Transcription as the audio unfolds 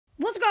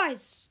What's up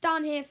guys,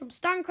 Stan here from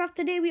Stancraft.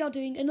 Today we are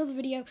doing another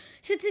video.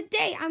 So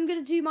today I'm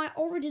going to do my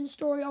origin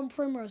story on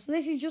Primrose. So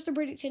this is just a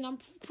prediction. I'm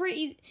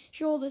pretty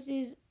sure this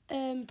is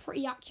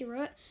pretty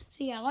accurate.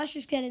 So yeah, let's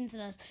just get into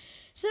this.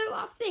 So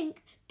I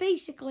think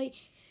basically,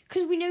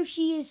 because we know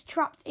she is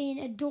trapped in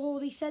a door,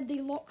 they said they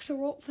locked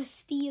her up for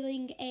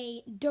stealing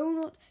a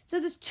donut. So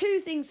there's two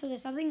things for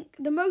this. I think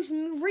the most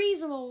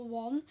reasonable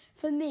one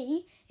for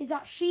me is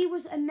that she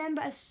was a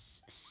member of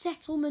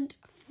Settlement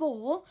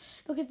 4,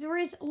 because there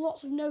is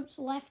lots of notes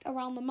left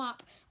around the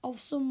map of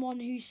someone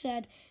who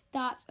said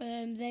that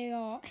they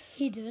are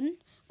hidden,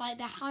 like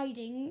they're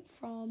hiding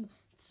from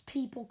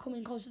people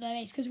coming close to their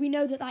base, because we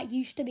know that that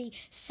used to be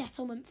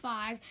Settlement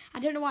 5. I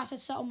don't know why I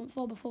said Settlement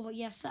 4 before, but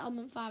yes,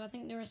 Settlement 5. I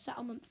think they're a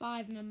Settlement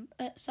 5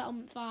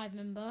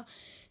 member.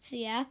 So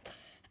yeah.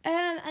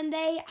 And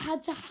they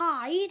had to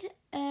hide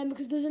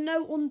because there's a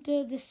note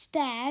under the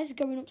stairs,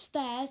 going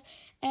upstairs,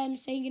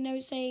 saying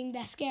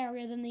they're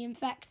scarier than the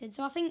infected.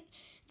 So I think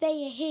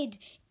they hid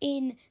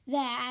in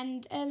there,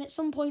 and at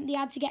some point they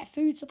had to get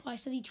food supply,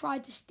 so they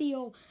tried to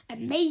steal a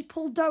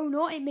maple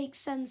donut. It makes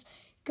sense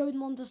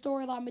going on to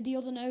storyline with the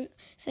other note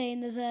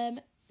saying there's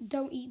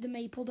don't eat the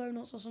maple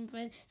donuts or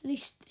something. So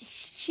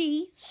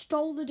she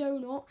stole the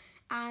donut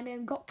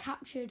and got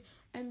captured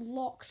and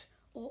locked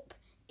up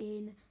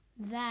in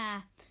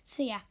there.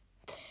 So yeah,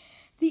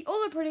 the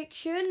other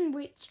prediction,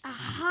 which I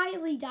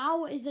highly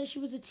doubt, is that she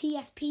was a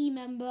TSP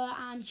member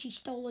and she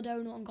stole a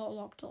donut and got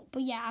locked up.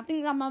 But yeah, I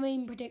think that my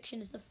main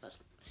prediction is the first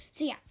one.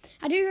 So yeah,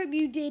 I do hope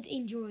you did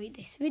enjoy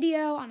this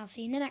video, and I'll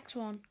see you in the next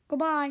one.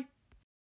 Goodbye.